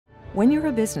When you're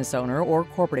a business owner or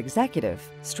corporate executive,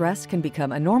 stress can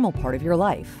become a normal part of your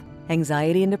life.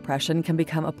 Anxiety and depression can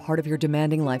become a part of your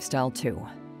demanding lifestyle too.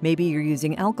 Maybe you're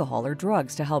using alcohol or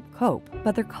drugs to help cope,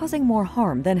 but they're causing more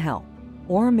harm than help.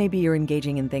 Or maybe you're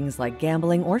engaging in things like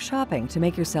gambling or shopping to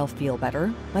make yourself feel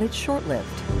better, but it's short-lived.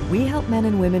 We help men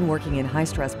and women working in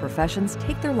high-stress professions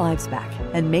take their lives back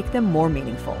and make them more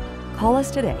meaningful. Call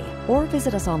us today or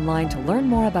visit us online to learn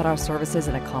more about our services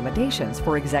and accommodations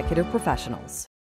for executive professionals.